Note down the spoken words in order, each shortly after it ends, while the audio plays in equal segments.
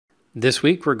This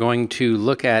week we're going to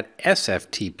look at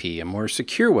Sftp, a more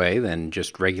secure way than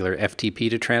just regular FTP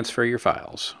to transfer your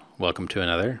files. Welcome to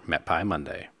another MetPy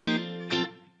Monday.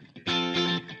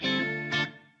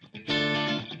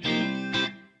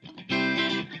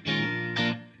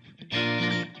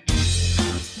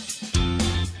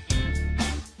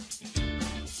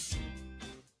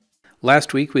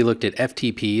 Last week we looked at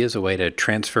FTP as a way to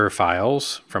transfer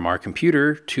files from our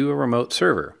computer to a remote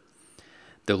server.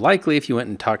 Though likely if you went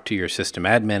and talked to your system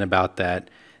admin about that,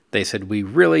 they said we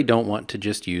really don't want to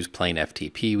just use plain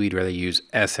FTP, we'd rather use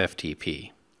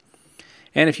Sftp.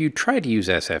 And if you tried to use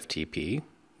Sftp,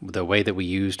 the way that we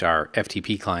used our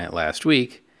FTP client last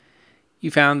week, you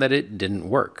found that it didn't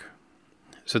work.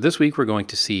 So this week we're going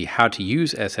to see how to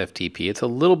use Sftp. It's a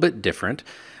little bit different,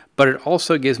 but it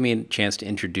also gives me a chance to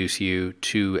introduce you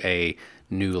to a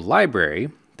new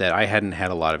library that I hadn't had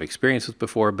a lot of experience with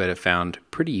before, but have found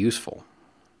pretty useful.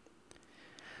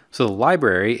 So the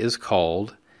library is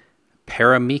called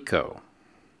Parameco.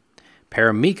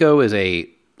 Parameco is a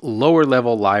lower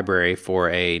level library for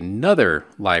another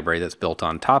library that's built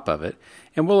on top of it,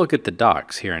 and we'll look at the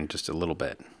docs here in just a little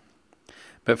bit.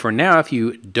 But for now, if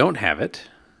you don't have it,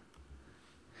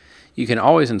 you can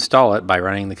always install it by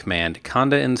running the command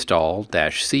conda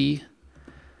install-c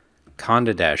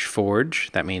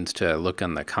conda-forge. That means to look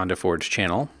on the conda forge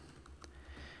channel.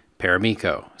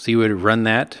 Parameco. So you would run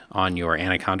that on your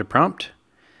Anaconda prompt,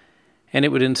 and it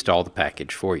would install the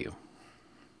package for you.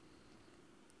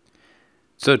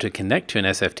 So to connect to an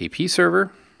Sftp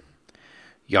server,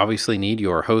 you obviously need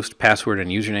your host password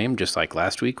and username, just like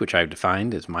last week, which I've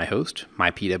defined as my host, my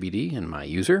PWD, and my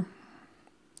user.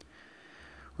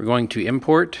 We're going to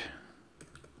import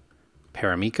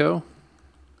Parameco,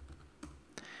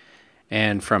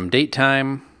 and from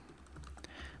datetime,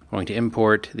 I'm going to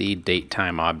import the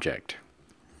datetime object.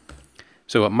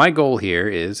 So what my goal here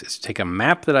is to take a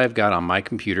map that I've got on my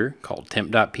computer called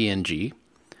temp.png.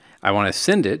 I want to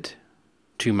send it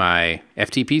to my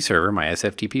FTP server, my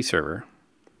Sftp server.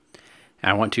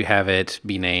 I want to have it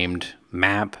be named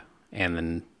map and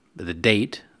then the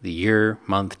date, the year,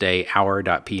 month, day,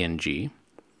 hour.png.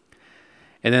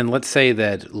 And then let's say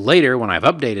that later when I've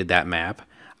updated that map,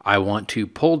 I want to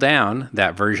pull down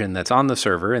that version that's on the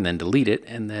server and then delete it,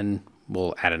 and then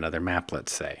we'll add another map,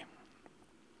 let's say.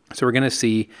 So we're going to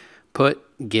see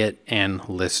put, get, and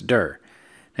list dir.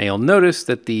 Now you'll notice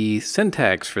that the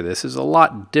syntax for this is a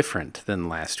lot different than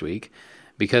last week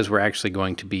because we're actually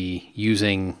going to be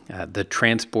using the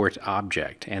transport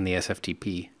object and the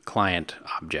Sftp client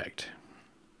object.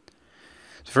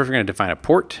 So first we're going to define a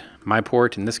port. My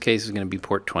port in this case is going to be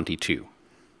port 22.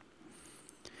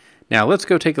 Now let's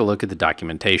go take a look at the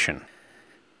documentation.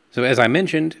 So as I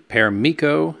mentioned,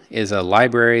 Parameco is a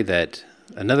library that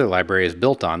another library is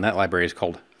built on. That library is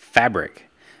called Fabric.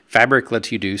 Fabric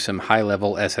lets you do some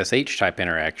high-level SSH type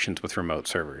interactions with remote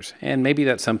servers. And maybe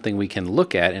that's something we can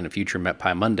look at in a future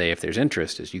MetPy Monday if there's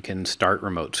interest, as you can start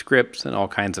remote scripts and all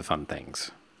kinds of fun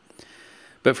things.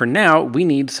 But for now, we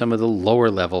need some of the lower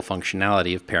level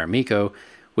functionality of Parameco,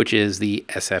 which is the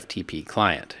Sftp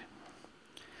client.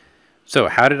 So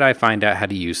how did I find out how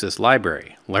to use this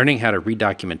library? Learning how to read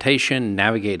documentation,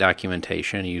 navigate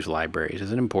documentation, and use libraries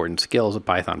is an important skill as a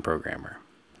Python programmer.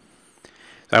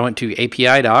 So I went to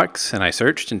API docs and I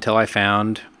searched until I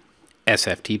found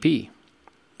Sftp.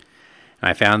 And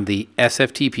I found the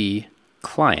Sftp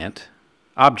client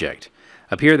object.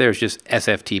 Up here there's just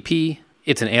Sftp.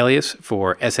 It's an alias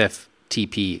for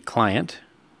Sftp client.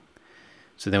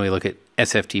 So then we look at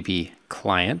Sftp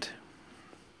client.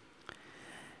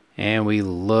 And we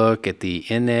look at the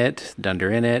init, dunder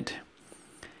init,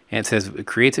 and it says it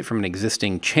creates it from an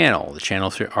existing channel. The channel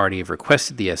should already have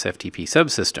requested the Sftp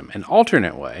subsystem. An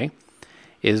alternate way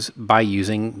is by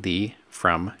using the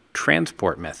from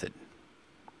transport method.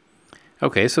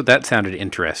 Okay, so that sounded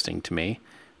interesting to me.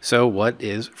 So what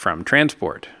is from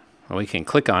transport? Well, we can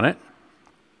click on it,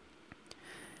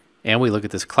 and we look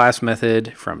at this class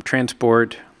method from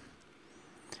transport.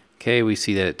 Okay, we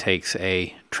see that it takes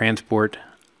a transport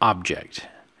object.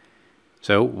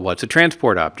 So what's a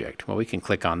transport object? Well, we can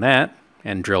click on that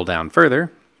and drill down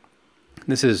further.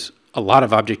 This is a lot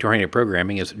of object-oriented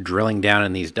programming is drilling down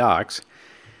in these docs.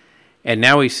 And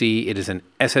now we see it is an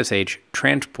SSH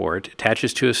transport,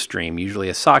 attaches to a stream, usually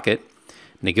a socket,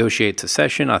 negotiates a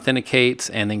session,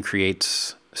 authenticates, and then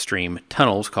creates stream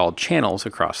tunnels called channels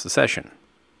across the session.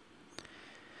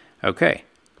 Okay,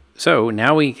 so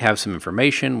now we have some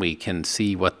information. We can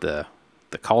see what the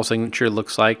call signature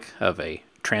looks like of a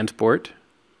transport.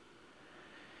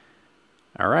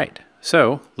 All right,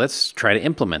 so let's try to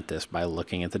implement this by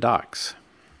looking at the docs.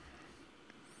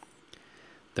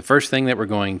 the first thing that we're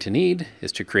going to need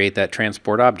is to create that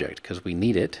transport object because we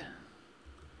need it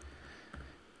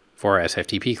for our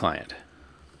SFTP client.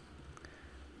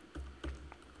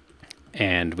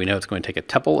 And we know it's going to take a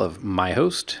tuple of my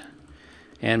host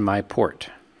and my port.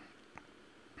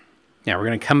 Now we're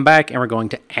going to come back and we're going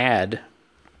to add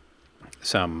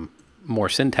some more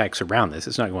syntax around this.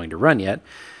 It's not going to run yet,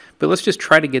 but let's just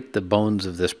try to get the bones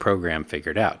of this program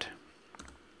figured out.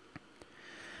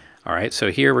 All right,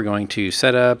 so here we're going to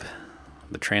set up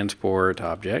the transport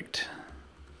object.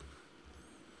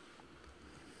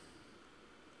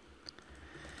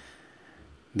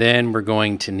 Then we're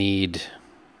going to need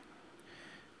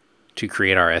to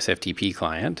create our SFTP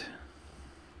client.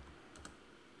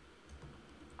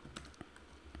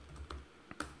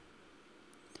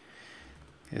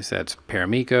 Yes, that's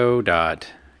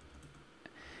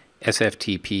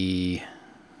paramiko.sftp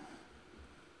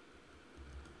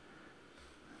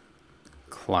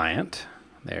client.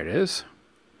 There it is.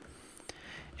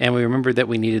 And we remembered that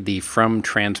we needed the from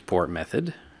transport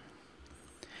method.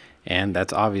 And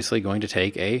that's obviously going to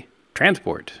take a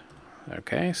transport.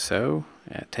 Okay, so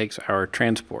it takes our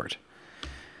transport.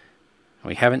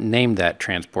 We haven't named that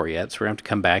transport yet, so we're going to have to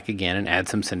come back again and add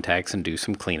some syntax and do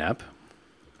some cleanup.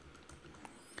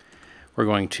 We're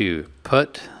going to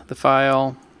put the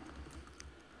file,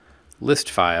 list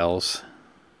files,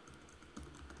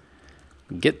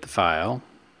 get the file,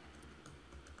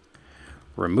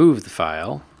 remove the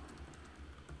file,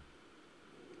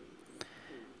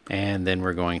 and then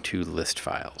we're going to list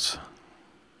files.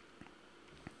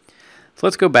 So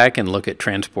let's go back and look at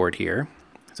transport here.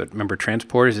 So remember,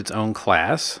 transport is its own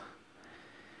class.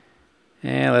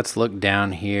 And let's look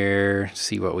down here,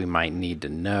 see what we might need to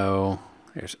know.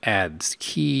 There's adds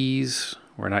keys.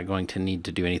 We're not going to need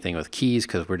to do anything with keys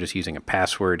because we're just using a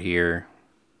password here.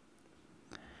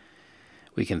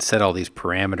 We can set all these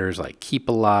parameters like keep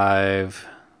alive,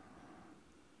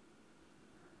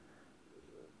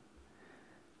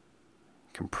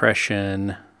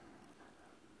 compression,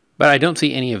 but I don't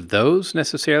see any of those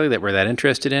necessarily that we're that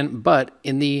interested in. But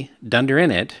in the dunder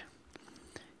init,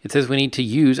 it says we need to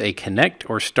use a connect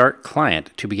or start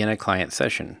client to begin a client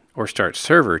session, or start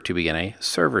server to begin a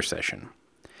server session.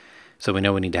 So we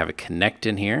know we need to have a connect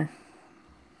in here.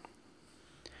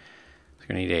 So we're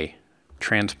going to need a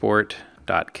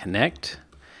transport.connect.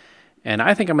 And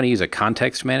I think I'm going to use a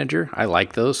context manager. I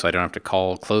like those, so I don't have to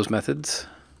call close methods.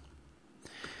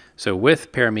 So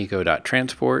with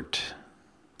paramiko.transport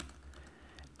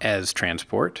as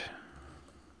transport,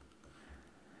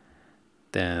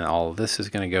 then all of this is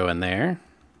going to go in there.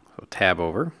 So tab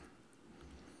over.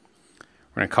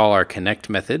 We're going to call our connect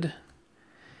method.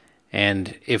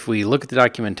 And if we look at the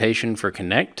documentation for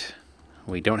connect,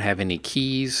 we don't have any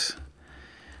keys,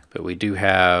 but we do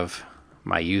have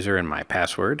my user and my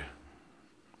password.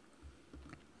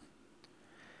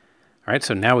 All right,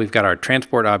 so now we've got our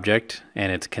transport object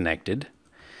and it's connected.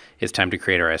 It's time to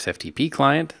create our SFTP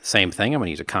client. Same thing, I'm going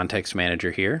to use a context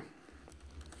manager here.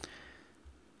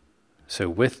 So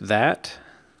with that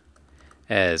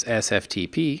as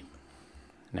SFTP,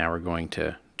 now we're going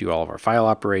to do all of our file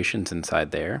operations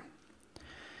inside there.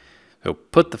 So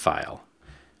put the file.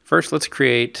 First, let's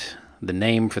create the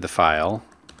name for the file.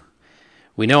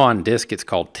 We know on disk it's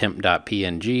called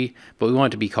temp.png, but we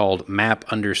want it to be called map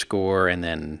underscore and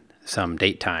then some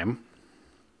date time.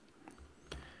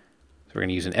 So we're going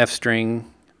to use an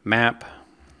f-string map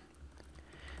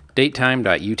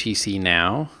datetime.utc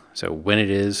now, so when it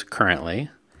is currently.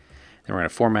 Then we're going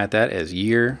to format that as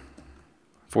year,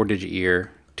 4-digit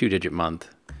year, 2-digit month,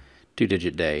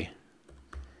 2-digit day,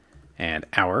 and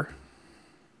hour.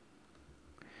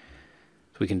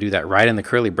 So we can do that right in the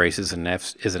curly braces and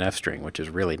is an f-string, which is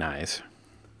really nice.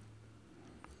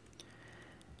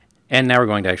 And now we're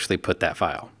going to actually put that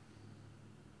file.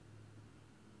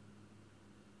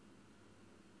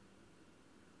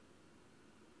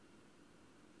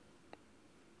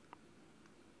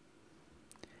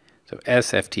 So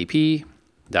sftp.put.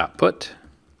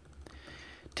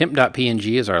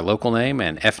 temp.png is our local name,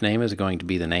 and fname is going to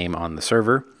be the name on the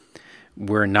server.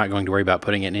 We're not going to worry about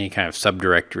putting it in any kind of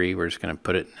subdirectory. We're just going to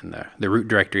put it in the root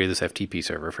directory of this FTP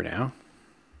server for now.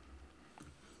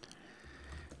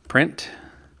 Print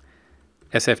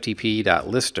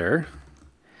sftp.lister.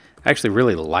 I actually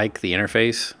really like the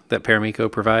interface that Parameco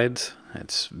provides.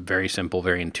 It's very simple,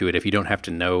 very intuitive. You don't have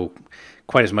to know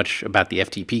quite as much about the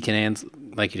FTP commands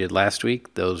like you did last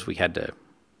week. Those we had to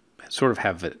sort of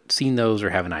have seen those or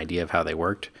have an idea of how they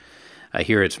worked.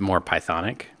 Here it's more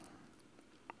Pythonic.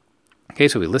 Okay,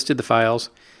 so we listed the files.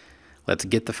 Let's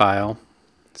get the file.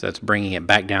 So that's bringing it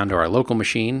back down to our local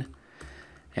machine.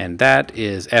 And that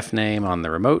is fname on the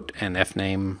remote and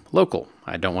fname local.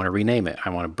 I don't want to rename it. I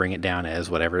want to bring it down as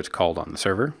whatever it's called on the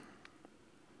server.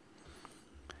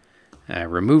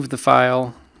 Remove the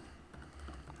file.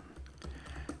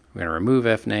 We're going to remove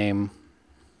fname.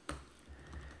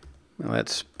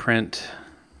 Let's print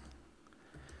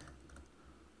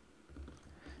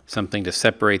something to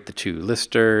separate the two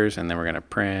listers, and then we're going to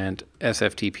print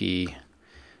sftp.lister.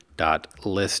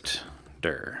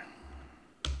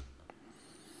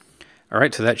 All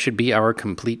right, so that should be our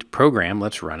complete program.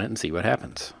 Let's run it and see what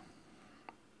happens.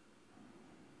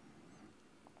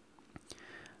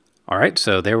 All right,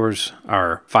 so there was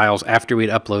our files after we'd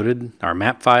uploaded our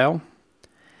map file,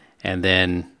 and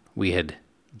then we had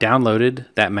downloaded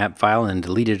that map file and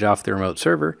deleted it off the remote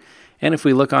server. And if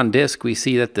we look on disk, we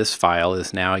see that this file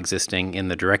is now existing in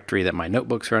the directory that my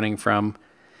notebook's running from,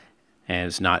 and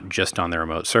it's not just on the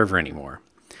remote server anymore.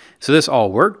 So this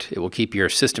all worked. It will keep your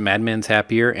system admins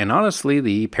happier, and honestly,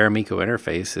 the Parameco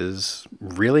interface is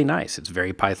really nice. It's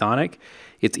very Pythonic,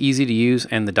 it's easy to use,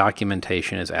 and the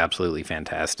documentation is absolutely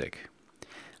fantastic.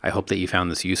 I hope that you found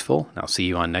this useful, and I'll see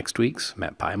you on next week's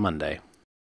MetPy Monday.